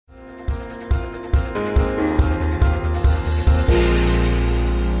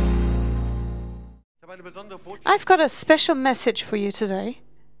I've got a special message for you today.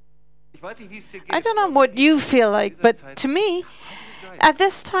 I don't know what you feel like, but to me, at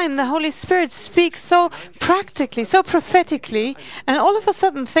this time, the Holy Spirit speaks so practically, so prophetically, and all of a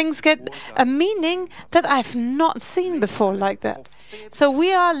sudden things get a meaning that I've not seen before like that. So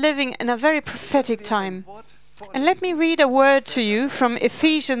we are living in a very prophetic time. And let me read a word to you from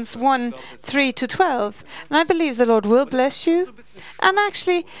Ephesians 1:3-12. And I believe the Lord will bless you. And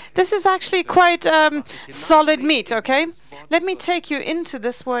actually, this is actually quite solid meat, okay? Let me take you into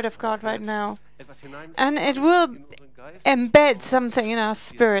this word of God right now. And it will embed something in our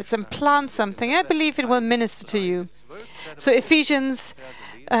spirits and plant something. I believe it will minister to you. So Ephesians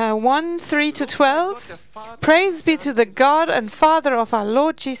 1:3-12. Praise be to the God and Father of our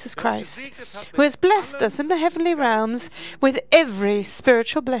Lord Jesus Christ, who has blessed us in the heavenly realms with every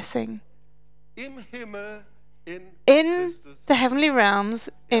spiritual blessing. In the heavenly realms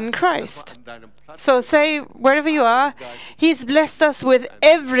in Christ. So say, wherever you are, He's blessed us with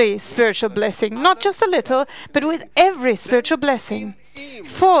every spiritual blessing. Not just a little, but with every spiritual blessing.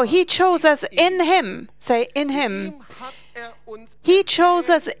 For He chose us in Him. Say, in Him. He chose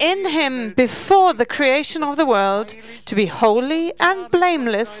us in Him before the creation of the world to be holy and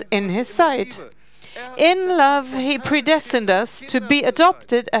blameless in His sight. In love, He predestined us to be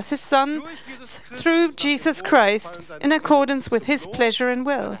adopted as His sons through Jesus Christ in accordance with His pleasure and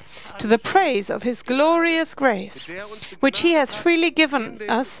will, to the praise of His glorious grace, which He has freely given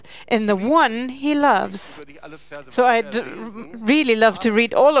us in the one He loves. So I'd really love to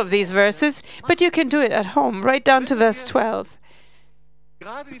read all of these verses, but you can do it at home, right down to verse 12.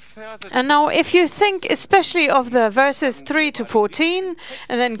 And now, if you think especially of the verses 3-14,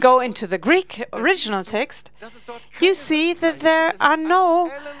 and then go into the Greek original text, you see that there are no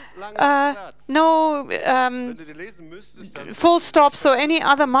full stops or any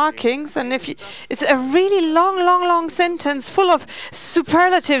other markings. And it's a really long sentence full of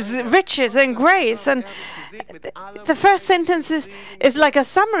superlatives, riches, and grace. And the first sentence is like a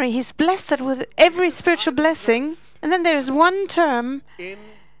summary. He's blessed us with every spiritual blessing. And then there's one term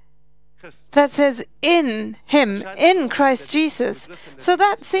that says in Him, in Christ Jesus. So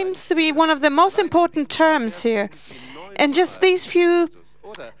that seems to be one of the most important terms here. And just these few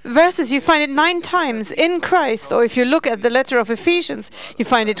verses, you find it 9 times, in Christ. Or if you look at the letter of Ephesians, you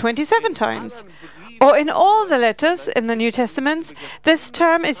find it 27 times. Or in all the letters in the New Testament, this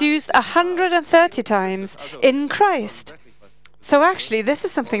term is used 130 times, in Christ. So actually, this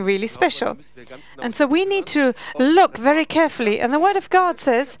is something really special. And so we need to look very carefully. And the Word of God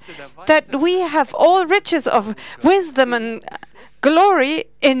says that we have all riches of wisdom and glory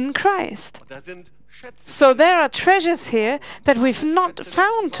in Christ. So there are treasures here that we've not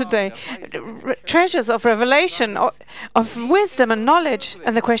found today. Treasures of revelation, of wisdom and knowledge.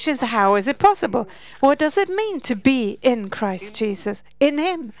 And the question is, how is it possible? What does it mean to be in Christ Jesus, in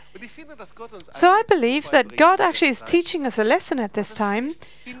Him? So I believe that God actually is teaching us a lesson at this time,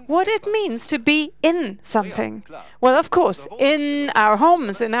 what it means to be in something. Well, of course, in our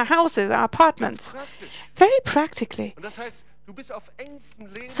homes, in our houses, our apartments. Very practically.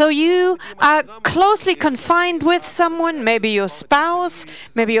 So you are closely confined with someone, maybe your spouse,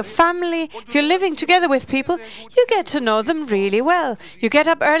 maybe your family. If you're living together with people, you get to know them really well. You get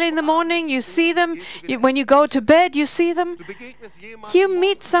up early in the morning, you see them. When you go to bed, you see them. You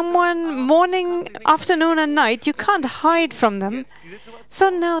meet someone morning, afternoon, and night. You can't hide from them. So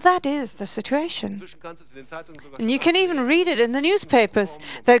now that is the situation. And you can even read it in the newspapers,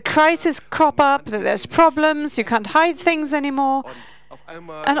 that crises crop up, that there's problems, you can't hide things anymore.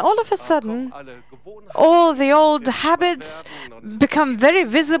 And all of a sudden, all the old habits become very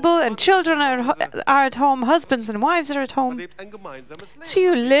visible, and children are at home, husbands and wives are at home. So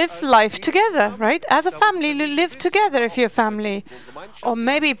you live life together, right? As a family, you live together if you're a family. Or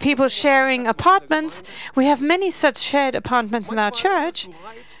maybe people sharing apartments. We have many such shared apartments in our church.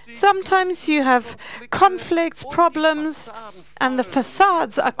 Sometimes you have conflicts, problems, and the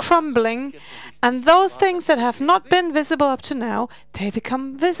facades are crumbling. And those things that have not been visible up to now, they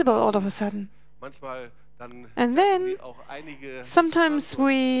become visible all of a sudden. And then sometimes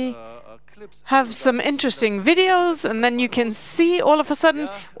we have some interesting videos, and then you can see all of a sudden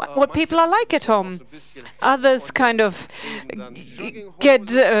what people are like at home. Others kind of get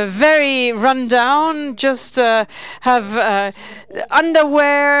very run down, just have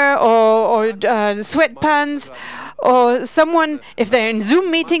underwear or sweatpants. Or someone, if they're in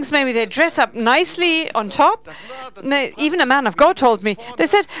Zoom meetings, maybe they dress up nicely on top. Even a man of God told me, they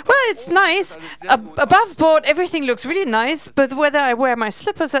said, well, it's nice. Above board, everything looks really nice, but whether I wear my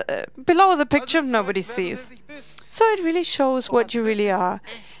slippers below the picture, nobody sees. So it really shows what you really are.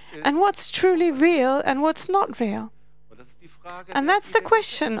 and what's truly real and what's not real. And that's the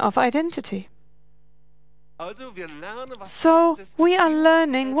question of identity. So we are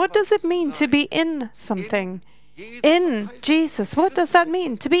learning, what does it mean to be in something? In Jesus. What does that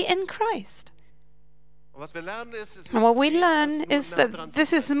mean? To be in Christ. And what we learn is that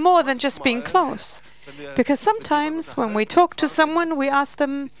this is more than just being close. Because sometimes when we talk to someone, we ask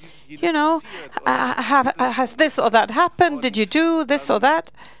them, you know, has this or that happened? Did you do this or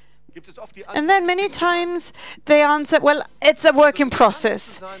that? And then many times they answer, well, it's a work in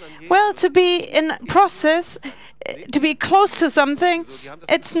process. Well, to be in process, to be close to something,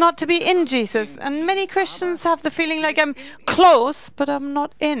 it's not to be in Jesus. And many Christians have the feeling like I'm close, but I'm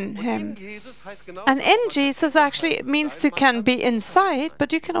not in Him. And in Jesus actually means you can be inside,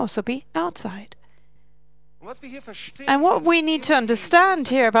 but you can also be outside. And what we need to understand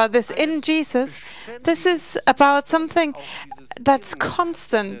here about this in Jesus, this is about something that's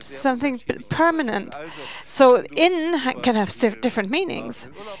constant, something permanent. So in can have different meanings.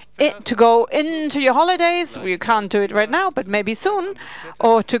 To go into your holidays, you can't do it right now, but maybe soon,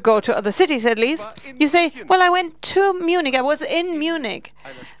 or to go to other cities at least. You say, well, I went to Munich, I was in Munich.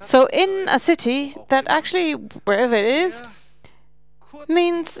 So in a city that actually, wherever it is,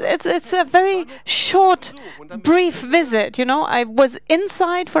 means it's a very short, brief visit. You know, I was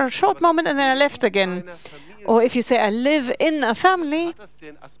inside for a short moment and then I left again. Or if you say I live in a family,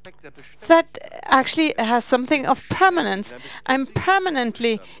 that actually has something of permanence. I'm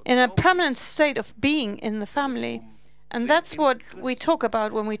permanently in a permanent state of being in the family. And that's what we talk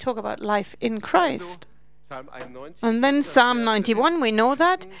about when we talk about life in Christ. And then Psalm 91, we know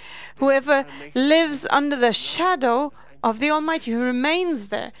that whoever lives under the shadow of the Almighty, who remains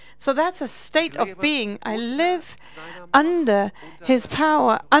there. So that's a state of being. I live under His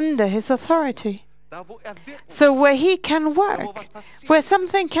power, under His authority. So where He can work, where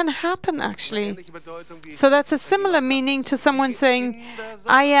something can happen actually. So that's a similar meaning to someone saying,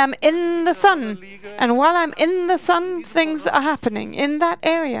 I am in the sun. And while I'm in the sun, things are happening in that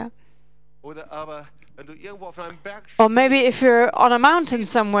area. Or maybe if you're on a mountain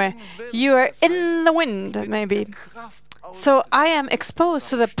somewhere, you are in the wind, maybe. So I am exposed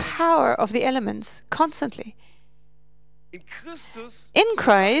to the power of the elements constantly. In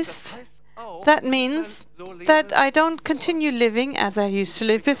Christ, that means that I don't continue living as I used to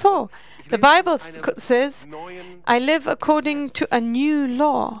live before. The Bible says, I live according to a new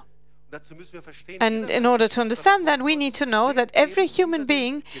law. And in order to understand that, we need to know that every human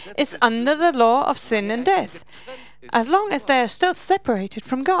being is under the law of sin and death, as long as they are still separated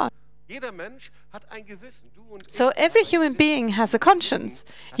from God. So every human being has a conscience.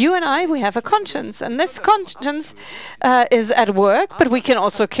 You and I, we have a conscience. And this conscience is at work, but we can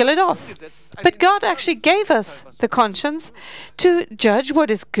also kill it off. But God actually gave us the conscience to judge what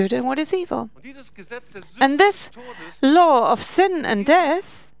is good and what is evil. And this law of sin and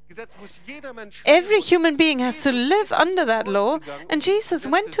death, every human being has to live under that law, and Jesus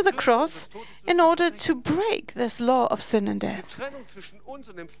went to the cross in order to break this law of sin and death.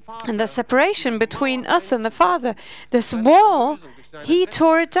 And the separation between us and the Father, this wall, He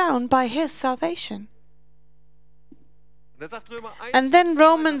tore it down by His salvation. And then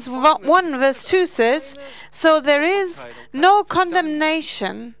Romans 1 verse 2 says, so there is no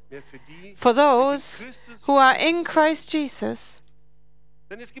condemnation for those who are in Christ Jesus,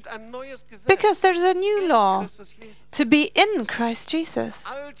 because there's a new law to be in Christ Jesus.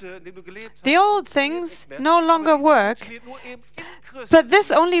 The old things no longer work, but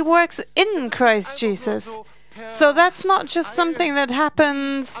this only works in Christ Jesus. So that's not just something that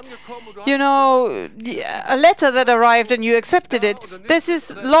happens, you know, a letter that arrived and you accepted it.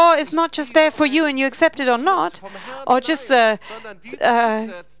 Law is not just there for you and you accept it or not, or just a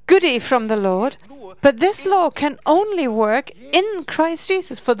goodie from the Lord. But this law can only work in Christ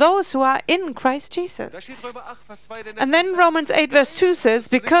Jesus, for those who are in Christ Jesus. And then Romans 8 verse 2 says,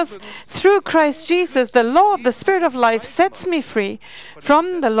 because through Christ Jesus, the law of the Spirit of life sets me free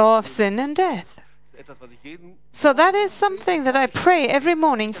from the law of sin and death. So that is something that I pray every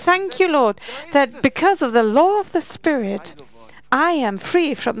morning. Thank you, Lord, that because of the law of the Spirit, I am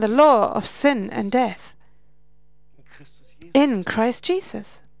free from the law of sin and death in Christ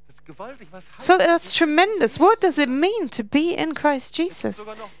Jesus. So that's tremendous. What does it mean to be in Christ Jesus?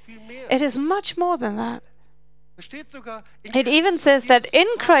 It is much more than that. It even says that in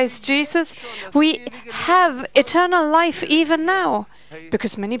Christ Jesus we have eternal life even now.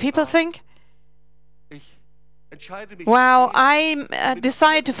 Because many people think, wow, I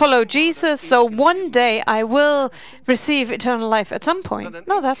decide to follow Jesus, so one day I will receive eternal life at some point.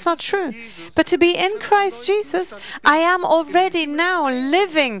 No, that's not true. But to be in Christ Jesus, I am already now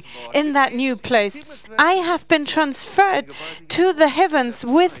living in that new place. I have been transferred to the heavens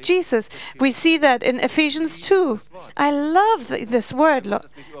with Jesus. We see that in Ephesians 2. I love this word,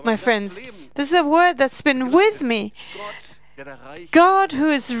 my friends. This is a word that's been with me. God, who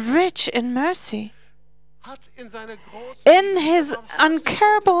is rich in mercy, in His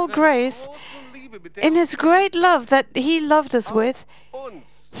unbearable grace, in His great love that He loved us with,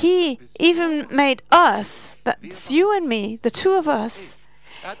 He even made us, that's you and me, the two of us,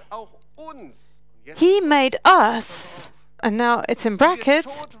 He made us, and now it's in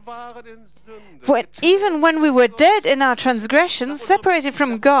brackets, even when we were dead in our transgressions, separated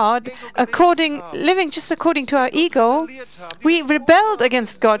from God, living just according to our ego, we rebelled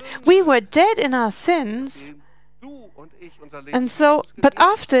against God. We were dead in our sins. And so, but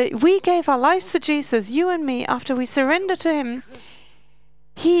after we gave our lives to Jesus, you and me, after we surrendered to Him,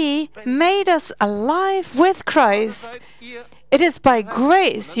 He made us alive with Christ. It is by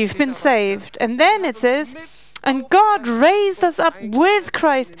grace you've been saved. And then it says, and God raised us up with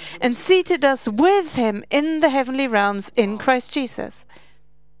Christ and seated us with Him in the heavenly realms in Christ Jesus.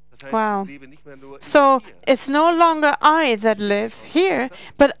 Wow. So it's no longer I that live here,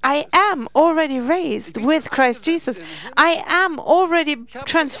 but I am already raised with Christ Jesus. I am already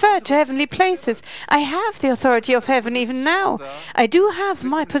transferred to heavenly places. I have the authority of heaven even now. I do have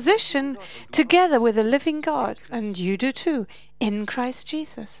my position together with the living God, and you do too, in Christ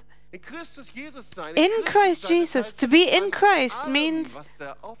Jesus. In Christ Jesus, to be in Christ means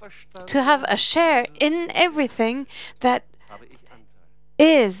to have a share in everything that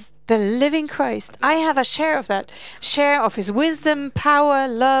is the living Christ. I have a share of that. Share of His wisdom, power,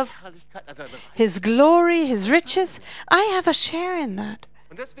 love, His glory, His riches. I have a share in that.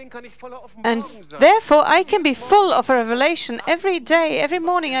 And therefore, I can be full of a revelation every day, every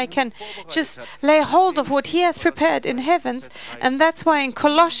morning. I can just lay hold of what He has prepared in heavens. And that's why in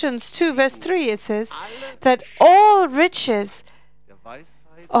Colossians 2, verse 3, it says that all riches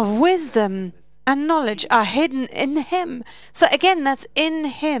of wisdom and knowledge are hidden in Him. So again, that's in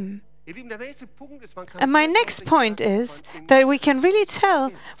Him. And my next point is that we can really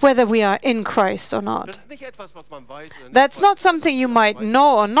tell whether we are in Christ or not. That's not something you might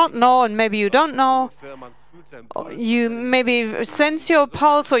know or not know, and maybe you don't know. Or you maybe sense your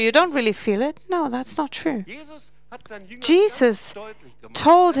pulse or you don't really feel it. No, that's not true. Jesus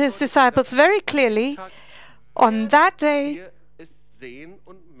told His disciples very clearly, on that day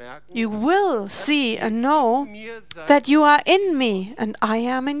you will see and know that you are in me and I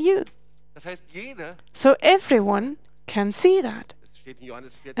am in you. So everyone can see that.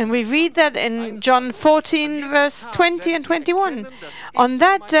 And we read that in John 14, verse 20 and 21. On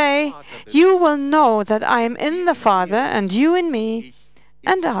that day you will know that I am in the Father, and you in me,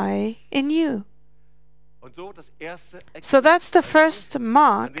 and I in you. So that's the first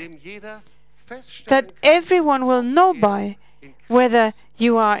mark that everyone will know by, whether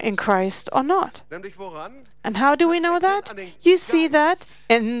you are in Christ or not. And how do we know that? You see that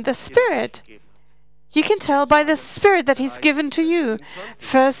in the Spirit. You can tell by the Spirit that He's given to you.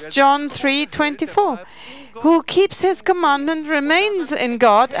 1 John 3:24. Who keeps His commandment remains in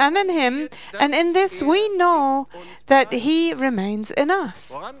God and in Him, and in this we know that He remains in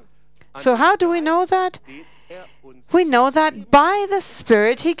us. So how do we know that? We know that by the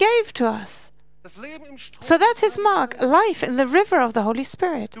Spirit He gave to us. So that's His mark, life in the river of the Holy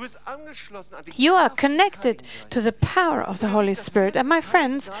Spirit. You are connected to the power of the Holy Spirit. And my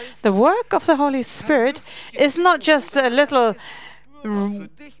friends, the work of the Holy Spirit is not just a little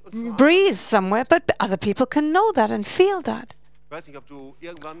breeze somewhere, but other people can know that and feel that.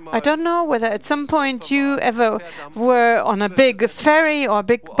 I don't know whether at some point you ever were on a big ferry or a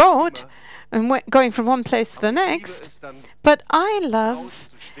big boat and going from one place to the next, but I love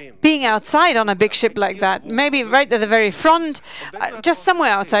being outside on a big ship like that, maybe right at the very front, just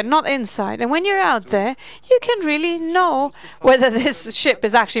somewhere outside, not inside. And when you're out there, you can really know whether this ship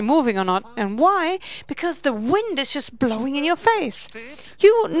is actually moving or not. And why? Because the wind is just blowing in your face.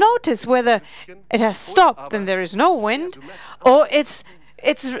 You notice whether it has stopped and there is no wind, or it's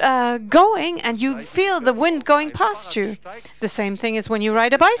going and you feel the wind going past you. The same thing is when you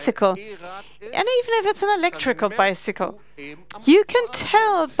ride a bicycle. And even if it's an electrical bicycle, you can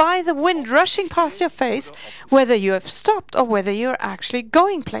tell by the wind rushing past your face whether you have stopped or whether you're actually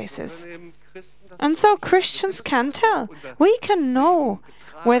going places. And so Christians can tell. We can know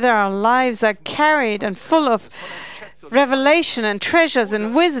whether our lives are carried and full of revelation and treasures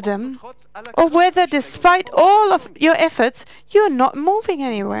and wisdom, or whether despite all of your efforts, you are not moving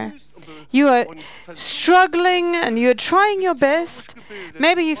anywhere. You are struggling and you are trying your best.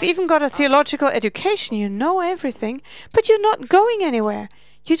 Maybe you've even got a theological education, you know everything, but you're not going anywhere.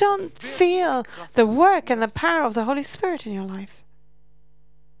 You don't feel the work and the power of the Holy Spirit in your life.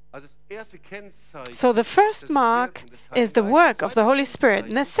 So the first mark is the work of the Holy Spirit.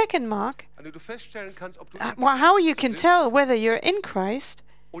 And the second mark, how you can tell whether you're in Christ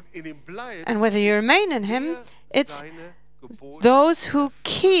and whether you remain in Him, it's those who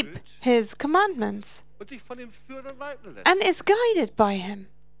keep His commandments and is guided by Him.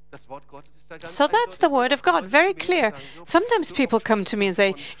 So that's the Word of God, very clear. Sometimes people come to me and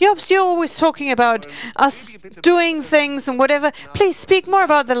say, Jobst, you're always talking about us doing things and whatever. Please speak more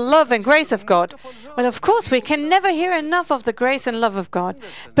about the love and grace of God. Well, of course, we can never hear enough of the grace and love of God.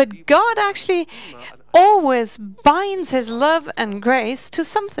 But God actually always binds His love and grace to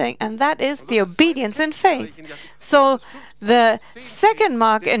something, and that is the obedience and faith. So the second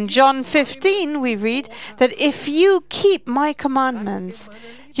mark in John 15, we read that if you keep my commandments,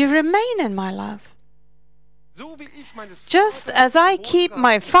 you remain in my love. Just as I keep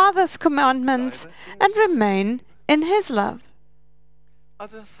my Father's commandments and remain in His love.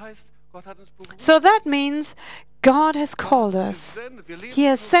 So that means God has called us. He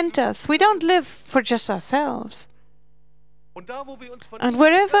has sent us. We don't live for just ourselves. And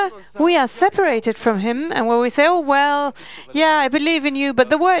wherever we are separated from Him and where we say, oh, well, yeah, I believe in you, but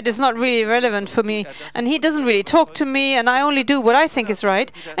the Word is not really relevant for me, and He doesn't really talk to me, and I only do what I think is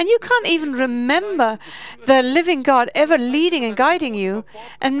right, and you can't even remember the living God ever leading and guiding you,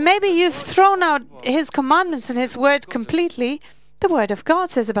 and maybe you've thrown out His commandments and His Word completely, the Word of God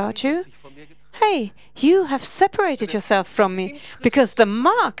says about you, hey, you have separated yourself from me, because the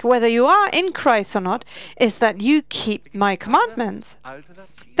mark, whether you are in Christ or not, is that you keep my commandments.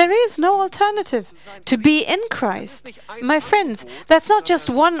 There is no alternative to be in Christ. My friends, that's not just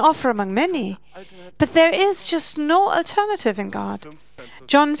one offer among many, but there is just no alternative in God.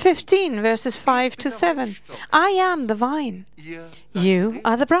 John 15, verses 5 to 7. I am the vine. You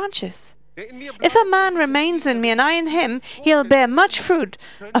are the branches. If a man remains in me and I in him, he'll bear much fruit.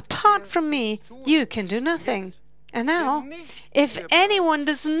 Apart from me, you can do nothing. And now, if anyone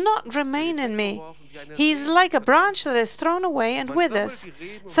does not remain in me, he is like a branch that is thrown away and withers.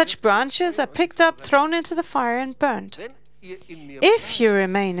 Such branches are picked up, thrown into the fire, and burnt. If you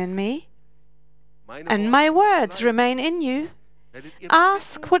remain in me, and my words remain in you,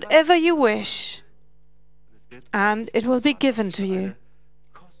 ask whatever you wish, and it will be given to you.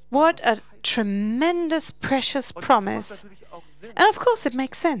 What a tremendous, precious promise. And of course it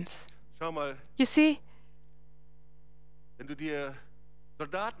makes sense. You see,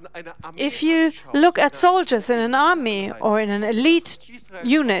 if you look at soldiers in an army or in an elite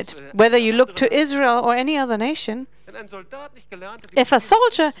unit, whether you look to Israel or any other nation, if a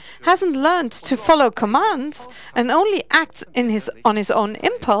soldier hasn't learned to follow commands and only acts on his own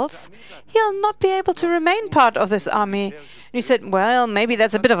impulse, he'll not be able to remain part of this army. And you said, well, maybe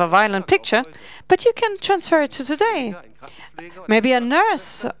that's a bit of a violent picture, but you can transfer it to today. Maybe a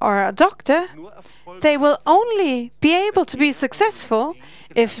nurse or a doctor, they will only be able to be successful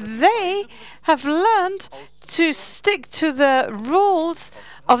if they have learned to stick to the rules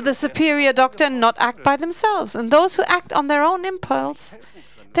of the superior doctor and not act by themselves. And those who act on their own impulse,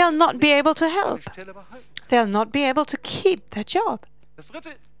 they'll not be able to help. They'll not be able to keep their job.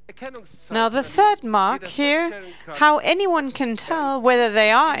 Now, the third mark here, how anyone can tell whether they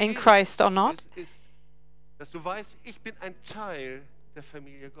are in Christ or not,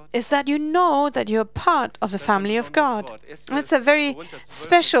 is that you know that you're part of the family of God. And it's a very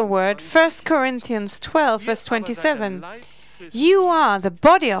special word, 1 Corinthians 12, verse 27. You are the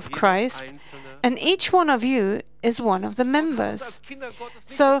body of Christ, and each one of you is one of the members.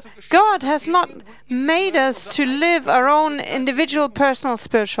 So God has not made us to live our own individual, personal,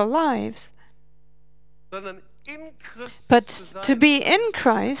 spiritual lives. But to be in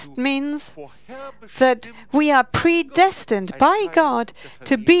Christ means that we are predestined by God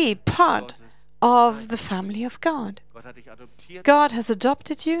to be part of the family of God. God has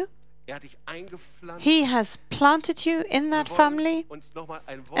adopted you. He has planted you in that family.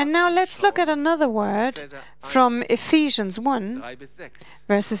 And now let's look at another word from Ephesians 1,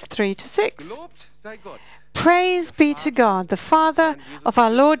 verses 3 to 6. Praise be to God, the Father of our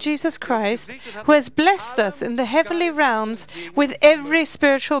Lord Jesus Christ, who has blessed us in the heavenly realms with every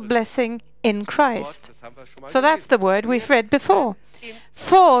spiritual blessing in Christ. So that's the word we've read before.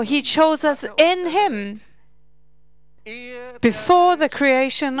 For He chose us in Him before the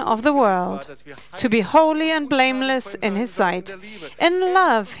creation of the world, to be holy and blameless in His sight. In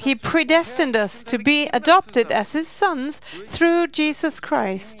love, He predestined us to be adopted as His sons through Jesus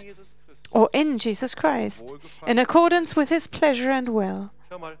Christ, or in Jesus Christ, in accordance with His pleasure and will.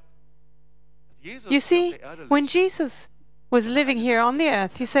 You see, when Jesus was living here on the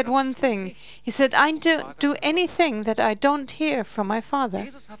earth, He said one thing. He said, I don't do anything that I don't hear from my Father.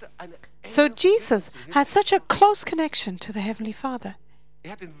 So Jesus had such a close connection to the Heavenly Father.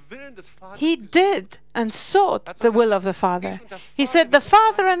 He did and sought the will of the Father. He said, the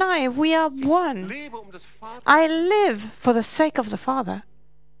Father and I, we are one. I live for the sake of the Father.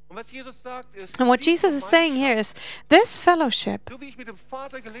 And what Jesus is saying here is, this fellowship,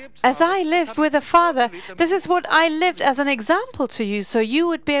 as I lived with the Father, this is what I lived as an example to you, so you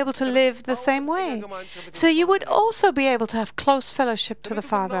would be able to live the same way. So you would also be able to have close fellowship to the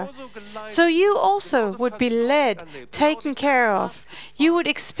Father. So you also would be led, taken care of. You would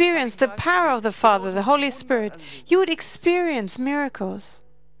experience the power of the Father, the Holy Spirit. You would experience miracles.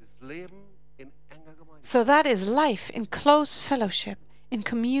 So that is life in close fellowship, in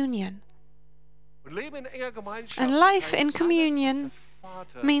communion. And life in communion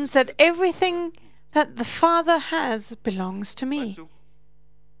means that everything that the Father has belongs to me.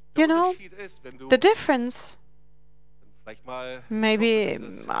 You know, the difference, maybe,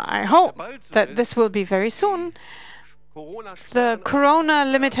 I hope that this will be very soon, the corona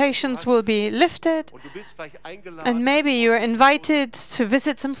limitations will be lifted, and maybe you are invited to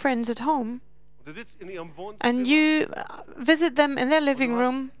visit some friends at home. And you visit them in their living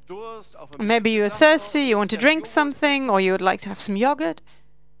room. Maybe you're thirsty, you want to drink something, or you would like to have some yogurt.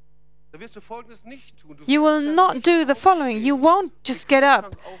 You will not do the following. You won't just get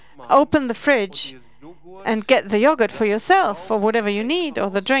up, open the fridge, and get the yogurt for yourself, or whatever you need, or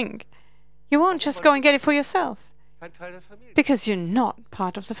the drink. You won't just go and get it for yourself, because you're not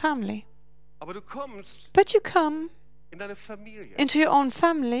part of the family. But you come into your own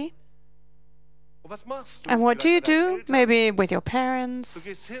family. And what do you do? Maybe with your parents.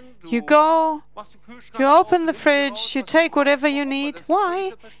 You go, you open the fridge, you take whatever you need.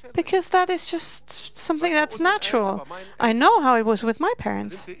 Why? Because that is just something that's natural. I know how it was with my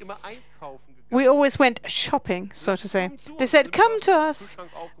parents. We always went shopping, so to say. They said, come to us.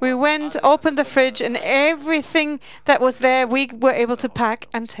 We went, opened the fridge, and everything that was there we were able to pack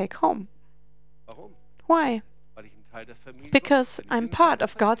and take home. Why? Because I'm part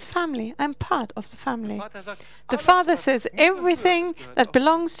of God's family. I'm part of the family. The Father says, everything that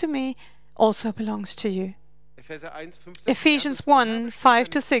belongs to me also belongs to you. Ephesians 1,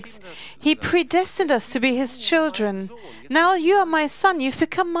 5-6. He predestined us to be His children. Now you are my son. You've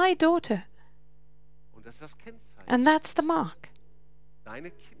become my daughter. And that's the mark.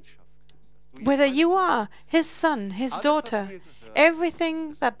 Whether you are His son, His daughter,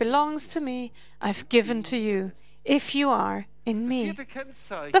 everything that belongs to me, I've given to you. If you are in me.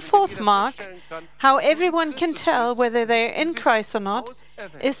 The fourth mark, how everyone can tell whether they are in Christ or not,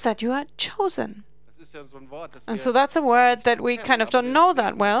 is that you are chosen. And so that's a word that we kind of don't know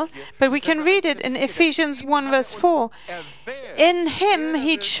that well, but we can read it in Ephesians 1 verse 4. In Him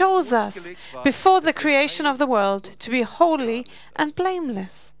He chose us before the creation of the world to be holy and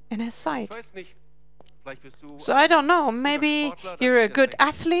blameless in His sight. So I don't know, maybe you're a good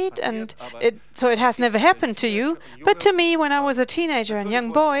athlete and so it has never happened to you. But to me, when I was a teenager and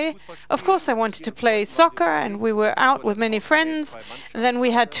young boy, of course I wanted to play soccer, and we were out with many friends. And then we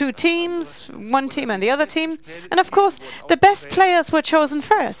had two teams, one team and the other team. And of course, the best players were chosen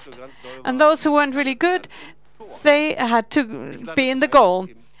first. And those who weren't really good, they had to be in the goal.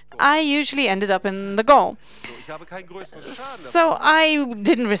 I usually ended up in the goal. So I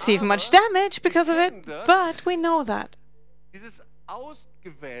didn't receive much damage because of it, but we know that.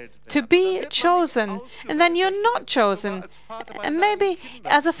 To be chosen, and then you're not chosen. And maybe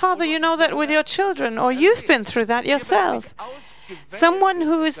as a father you know that with your children, or you've been through that yourself. Someone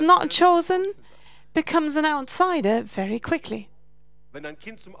who is not chosen becomes an outsider very quickly.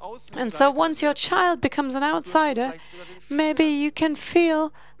 And so once your child becomes an outsider, maybe you can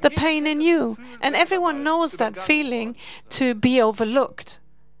feel the pain in you. And everyone knows that feeling, to be overlooked.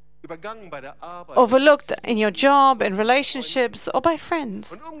 Overlooked in your job, in relationships, or by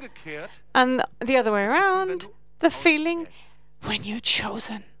friends. And the other way around, the feeling when you're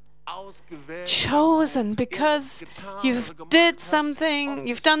chosen. Chosen because you've done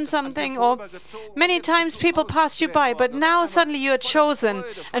something, or many times people passed you by, but now suddenly you're chosen,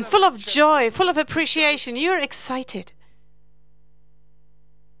 and full of joy, full of appreciation, you're excited.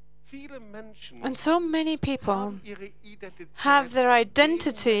 And so many people have their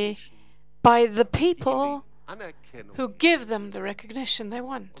identity by the people who give them the recognition they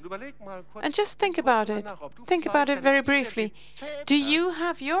want. And just think about it. Think about it very briefly. Do you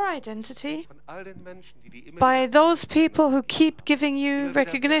have your identity by those people who keep giving you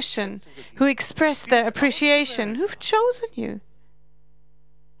recognition, who express their appreciation, who've chosen you?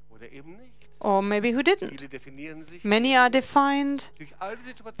 Or maybe who didn't. Many are defined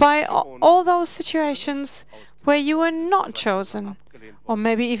by all those situations where you were not chosen, or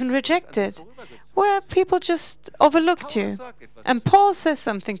maybe even rejected, where people just overlooked you. And Paul says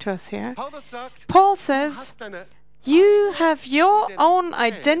something to us here. Paul says, you have your own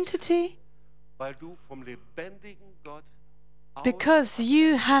identity because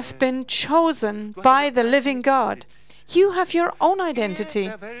you have been chosen by the living God. You have your own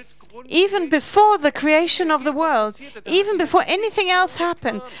identity. Even before the creation of the world, even before anything else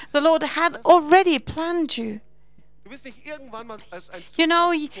happened, the Lord had already planned you. You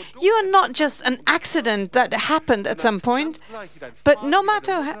know, you are not just an accident that happened at some point, but no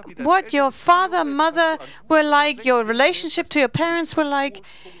matter what your father, mother were like, your relationship to your parents were like,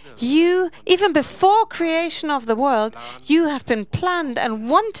 you, even before creation of the world, you have been planned and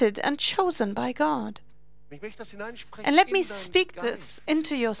wanted and chosen by God. And let me speak this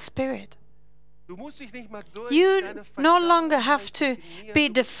into your spirit. You no longer have to be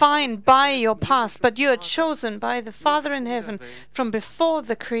defined by your past, but you are chosen by the Father in heaven from before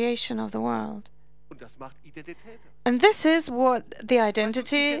the creation of the world. And this is what the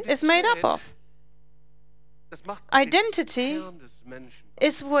identity is made up of. Identity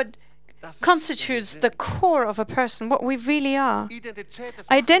is what constitutes the core of a person, what we really are.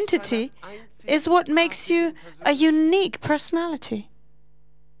 Identity is what makes you a unique personality.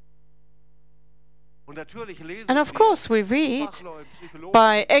 And of course we read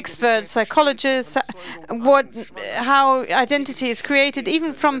by experts, psychologists, how identity is created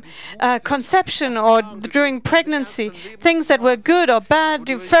even from conception or during pregnancy, things that were good or bad,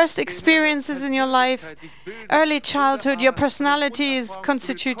 your first experiences in your life, early childhood, your personality is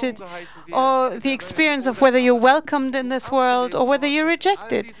constituted, or the experience of whether you're welcomed in this world or whether you're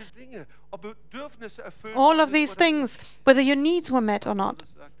rejected. All of these things, whether your needs were met or not.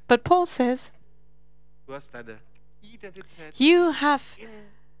 But Paul says, you have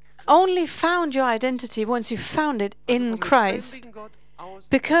only found your identity once you found it in Christ,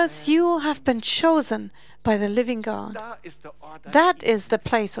 because you have been chosen by the living God. That is the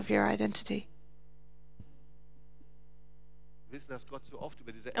place of your identity.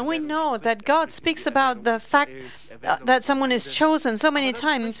 And we know that God speaks about the fact that someone is chosen so many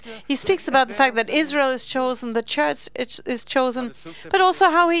times. He speaks about the fact that Israel is chosen, the church is chosen, but also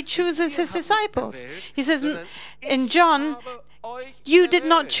how he chooses his disciples. He says in John, you did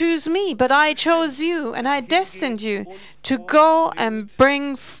not choose me, but I chose you, and I destined you to go and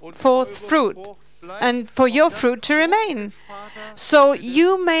bring forth fruit, and for your fruit to remain. So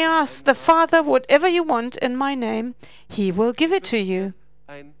you may ask the Father whatever you want in my name, he will give it to you.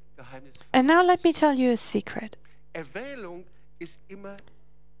 And now let me tell you a secret.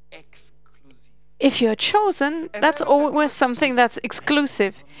 If you're chosen, that's always something that's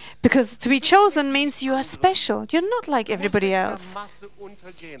exclusive. Because to be chosen means you are special. You're not like everybody else.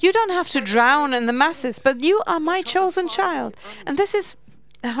 You don't have to drown in the masses, but you are my chosen child. And this is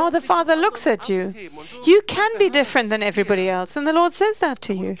how the Father looks at you. You can be different than everybody else, and the Lord says that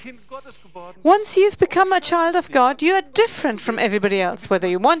to you. Once you've become a child of God, you are different from everybody else, whether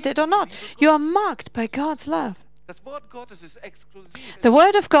you want it or not. You are marked by God's love. The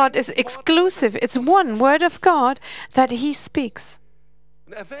Word of God is exclusive. It's one Word of God that He speaks.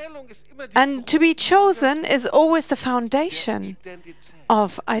 And to be chosen is always the foundation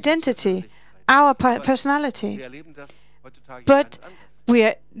of identity, our personality. But we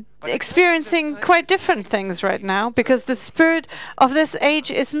are experiencing quite different things right now, because the spirit of this age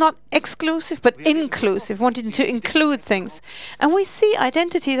is not exclusive but inclusive, wanting to include things. And we see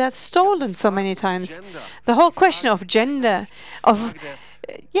identity that's stolen so many times. The whole question of gender, of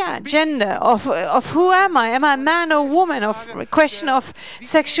who am I? Am I a man or woman? Of question of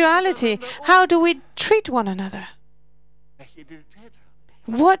sexuality. How do we treat one another?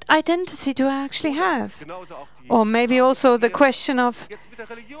 What identity do I actually have? Or maybe also the question of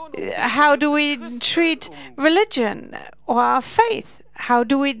how do we treat religion or our faith? How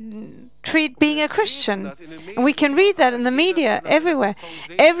do we treat being a Christian? And we can read that in the media everywhere.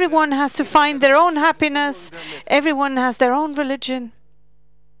 Everyone has to find their own happiness. Everyone has their own religion.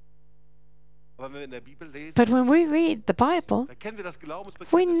 But when we read the Bible,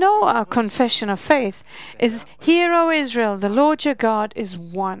 we know our confession of faith is, Hear, O Israel, the Lord your God is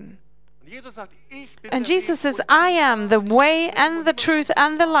one. And Jesus says, I am the way and the truth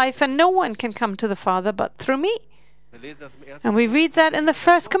and the life, and no one can come to the Father but through me. And we read that in the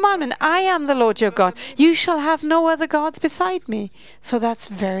first commandment, I am the Lord your God. You shall have no other gods beside me. So that's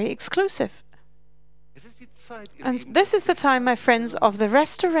very exclusive. And this is the time, my friends, of the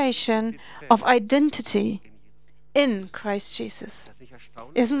restoration of identity in Christ Jesus.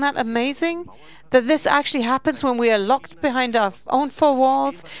 Isn't that amazing? That this actually happens when we are locked behind our own four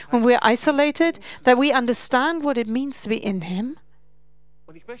walls, when we are isolated, that we understand what it means to be in Him.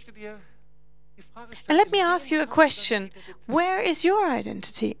 And let me ask you a question. Where is your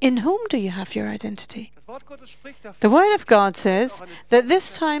identity? In whom do you have your identity? The Word of God says that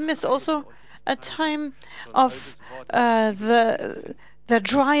this time is also a time of the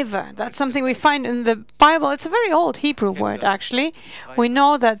driver. That's something we find in the Bible. It's a very old Hebrew word, actually. We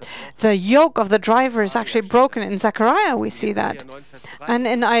know that the yoke of the driver is actually broken. In Zechariah, we see that. And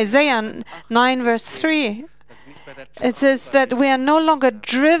in Isaiah 9, verse 3, it says that we are no longer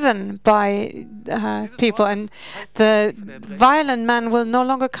driven by people, and the violent man will no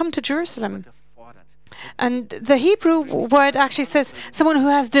longer come to Jerusalem. And the Hebrew word actually says someone who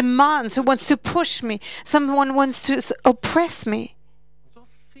has demands, who wants to push me, someone wants to oppress me.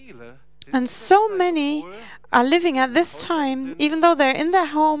 And so many are living at this time, even though they're in their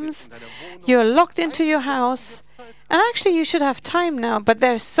homes, you're locked into your house, and actually you should have time now, but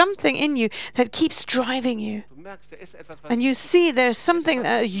there's something in you that keeps driving you. And you see there's something,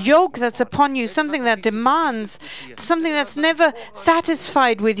 a yoke that's upon you, something that demands, something that's never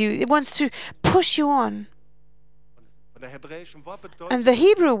satisfied with you. It wants to push you on. And the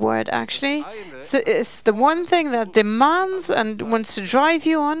Hebrew word actually is the one thing that demands and wants to drive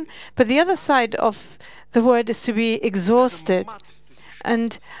you on, but the other side of the word is to be exhausted.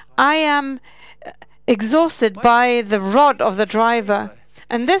 And I am exhausted by the rod of the driver.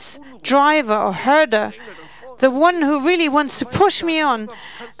 And this driver or herder, the one who really wants to push me on,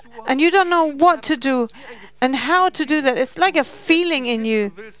 and you don't know what to do and how to do that. It's like a feeling in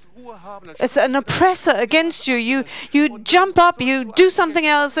you. It's an oppressor against you. You jump up, you do something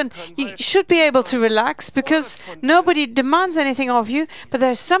else, and you should be able to relax because nobody demands anything of you, but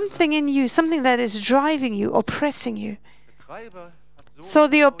there's something in you, something that is driving you, oppressing you. So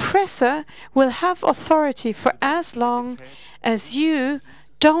the oppressor will have authority for as long as you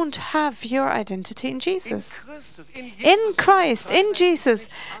don't have your identity in Jesus. In Christ, in Jesus,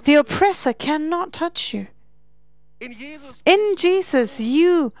 the oppressor cannot touch you. In Jesus,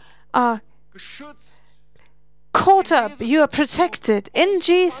 you are caught up, you are protected. In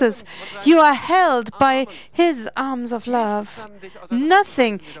Jesus, you are held by His arms of love.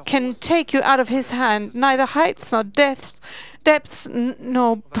 Nothing can take you out of His hand, neither heights nor depths,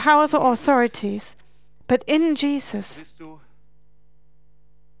 no powers or authorities. But in Jesus,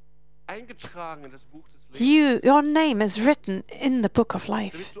 your name is written in the book of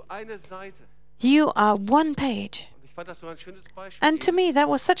life. You are one page. And to me, that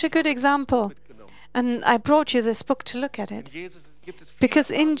was such a good example. And I brought you this book to look at it.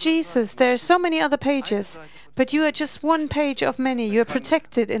 Because in Jesus, there are so many other pages, but you are just one page of many. You are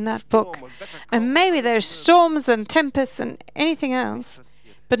protected in that book. And maybe there's storms and tempests and anything else,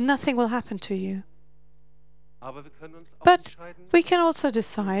 but nothing will happen to you. But we can also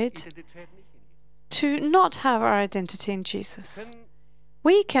decide to not have our identity in Jesus.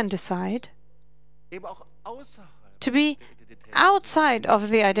 We can decide to be outside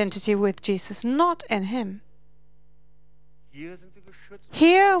of the identity with Jesus, not in Him.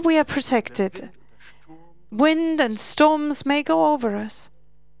 Here we are protected. Wind and storms may go over us.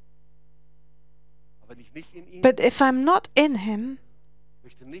 But if I'm not in Him,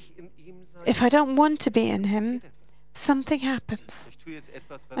 if I don't want to be in Him, something happens.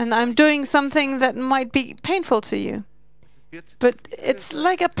 And I'm doing something that might be painful to you. But it's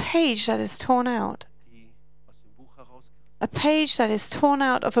like a page that is torn out. A page that is torn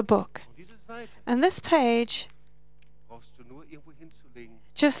out of a book. And this page,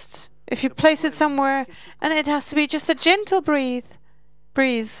 just if you place it somewhere, and it has to be just a gentle breeze,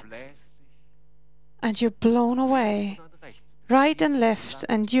 and you're blown away, right and left,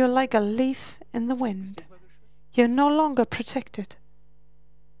 and you're like a leaf in the wind. You're no longer protected.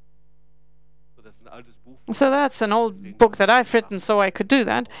 So that's an old book that I've written, so I could do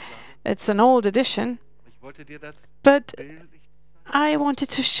that. It's an old edition. But I wanted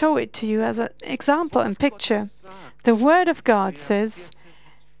to show it to you as an example and picture. The Word of God says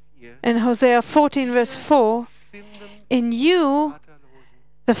in Hosea 14 verse 4, in you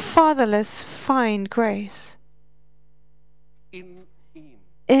the fatherless find grace.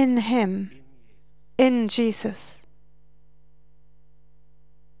 In Him, in Jesus.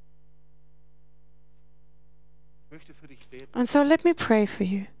 And so let me pray for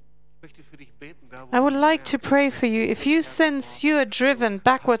you. I would like to pray for you. If you sense you are driven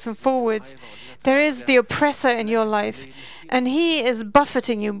backwards and forwards, there is the oppressor in your life, and he is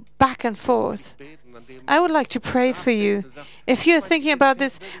buffeting you back and forth. I would like to pray for you. If you're thinking about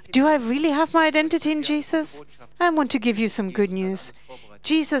this, do I really have my identity in Jesus? I want to give you some good news.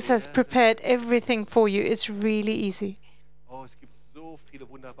 Jesus has prepared everything for you. It's really easy.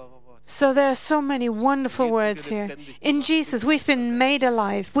 So there are so many wonderful words here. In Jesus, we've been made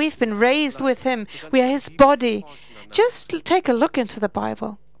alive. We've been raised with Him. We are His body. Just take a look into the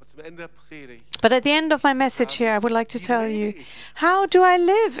Bible. But at the end of my message here, I would like to tell you, how do I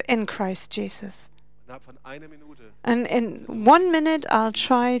live in Christ Jesus? And in 1 minute, I'll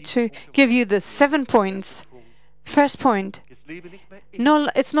try to give you the 7 points. First point,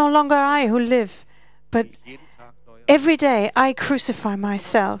 it's no longer I who live, but every day I crucify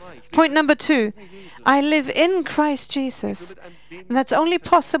myself. Point number 2, I live in Christ Jesus. And that's only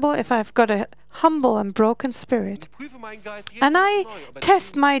possible if I've got a humble and broken spirit. And I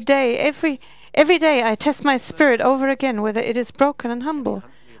test my day, every day I test my spirit over again, whether it is broken and humble.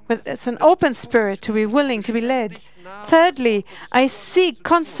 Whether it's an open spirit to be willing to be led. Thirdly, I seek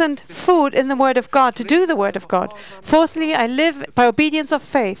constant food in the Word of God to do the Word of God. Fourthly, I live by obedience of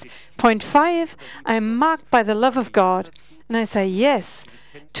faith. Point 5, I am marked by the love of God. And I say yes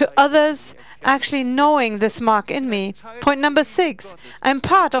to others actually knowing this mark in me. Point number 6, I'm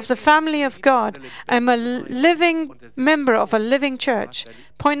part of the family of God. I'm a living member of a living church.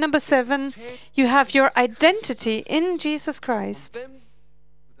 Point number 7, you have your identity in Jesus Christ.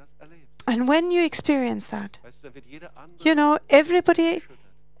 And when you experience that, you know, everybody,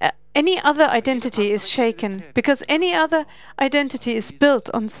 any other identity is shaken, because any other identity is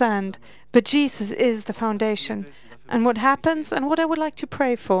built on sand. But Jesus is the foundation. And what happens, and what I would like to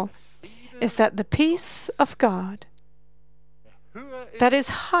pray for, is that the peace of God that is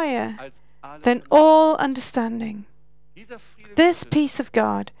higher than all understanding, this peace of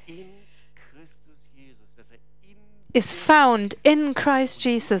God is found in Christ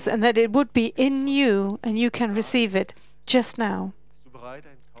Jesus, and that it would be in you, and you can receive it just now.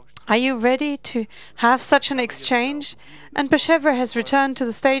 Are you ready to have such an exchange? And Beshever has returned to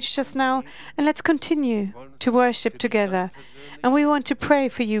the stage just now, and let's continue to worship together. And we want to pray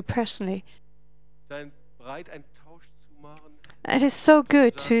for you personally. It is so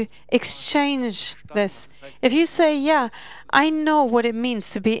good to exchange this. If you say, yeah, I know what it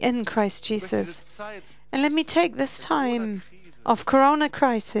means to be in Christ Jesus, and let me take this time of Corona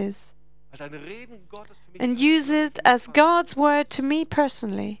crisis and use it as God's word to me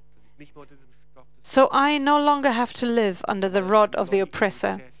personally, so I no longer have to live under the rod of the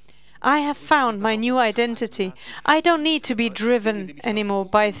oppressor. I have found my new identity. I don't need to be driven anymore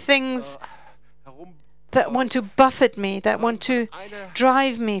by things that want to buffet me, that want to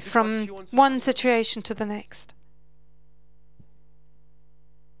drive me from one situation to the next.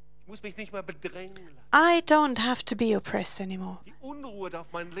 I don't have to be oppressed anymore.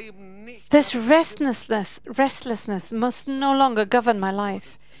 This restlessness must no longer govern my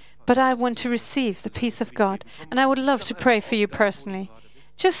life, but I want to receive the peace of God, and I would love to pray for you personally.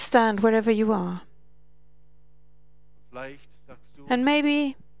 Just stand wherever you are. And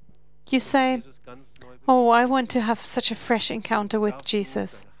maybe you say, oh, I want to have such a fresh encounter with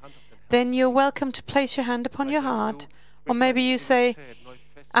Jesus. Then you're welcome to place your hand upon your heart. Or maybe you say,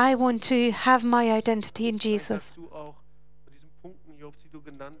 I want to have my identity in Jesus.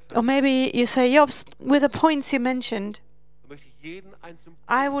 Or maybe you say, Jobst, with the points you mentioned,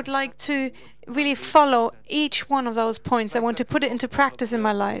 I would like to really follow each one of those points. I want to put it into practice in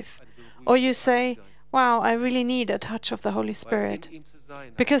my life. Or you say, wow, I really need a touch of the Holy Spirit.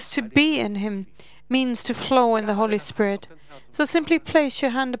 Because to be in Him means to flow in the Holy Spirit. So simply place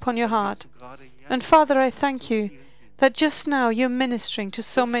your hand upon your heart. And Father, I thank you that just now you're ministering to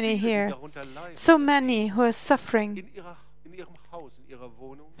so many here, so many who are suffering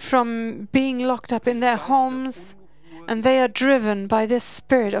from being locked up in their homes, and they are driven by this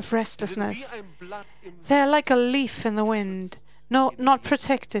spirit of restlessness. They are like a leaf in the wind, not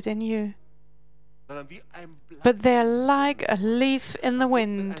protected in you, but they are like a leaf in the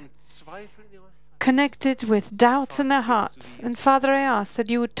wind, connected with doubts in their hearts. And Father, I ask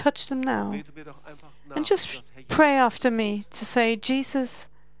that you would touch them now. And just pray after me to say, Jesus,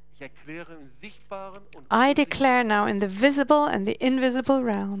 I declare now in the visible and the invisible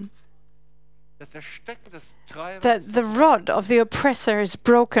realm that the rod of the oppressor is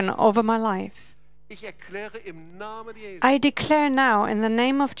broken over my life. I declare now in the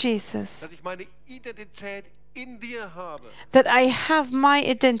name of Jesus that I have my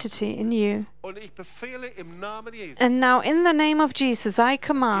identity in you. And now in the name of Jesus, I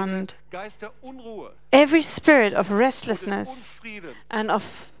command every spirit of restlessness and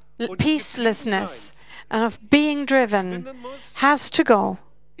of peacelessness and of being driven has to go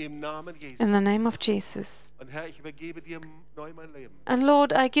in the name of Jesus. And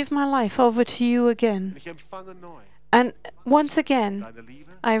Lord, I give my life over to you again. And once again,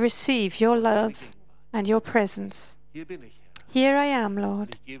 I receive your love and your presence. Here I am,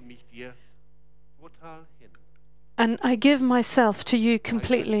 Lord. And I give myself to you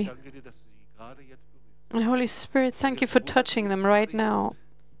completely. And Holy Spirit, thank you for touching them right now,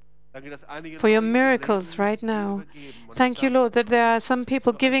 for your miracles right now. Thank you, Lord, that there are some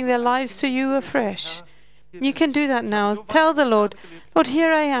people giving their lives to you afresh. You can do that now. Tell the Lord, Lord,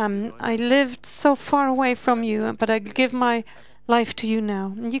 here I am. I lived so far away from you, but I give my life to you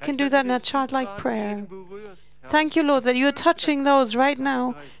now. And you can do that in a childlike prayer. Thank you, Lord, that you are touching those right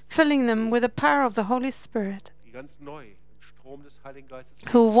now, filling them with the power of the Holy Spirit,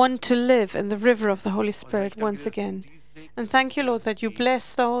 who want to live in the river of the Holy Spirit once again. And thank you, Lord, that you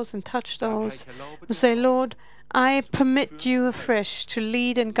bless those and touch those who say, Lord, I permit you afresh to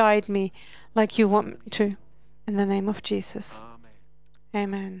lead and guide me like you want me to. In the name of Jesus.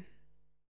 Amen.